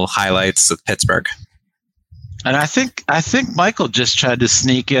general, highlights of Pittsburgh. And I think Michael just tried to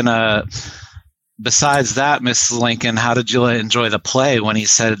sneak in besides that, Mrs. Lincoln, how did you enjoy the play when he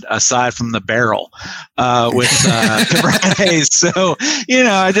said, aside from the barrel, with Ke'Bryan Hayes? So,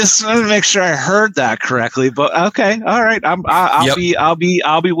 I just want to make sure I heard that correctly. But okay, all right, I'll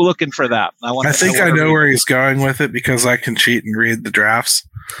be looking for that. I think I know where he's going with it because I can cheat and read the drafts.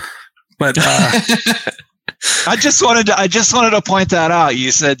 But I just wanted to point that out.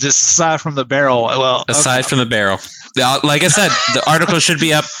 You said just aside from the barrel. Well, aside from the barrel. Like I said, the article should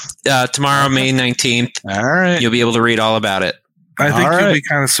be up tomorrow, May 19th. All right. You'll be able to read all about it. I think you'll be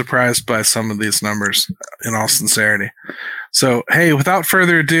kind of surprised by some of these numbers, in all sincerity. So, hey, without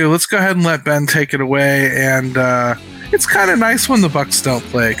further ado, let's go ahead and let Ben take it away. And it's kind of nice when the Bucks don't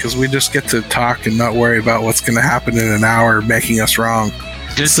play because we just get to talk and not worry about what's going to happen in an hour making us wrong.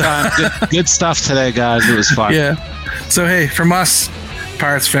 Good stuff today, guys. It was fun. Yeah. So, hey, from us,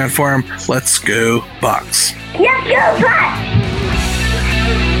 Pirates Fan Forum, let's go Bucks. Let's go Bucks!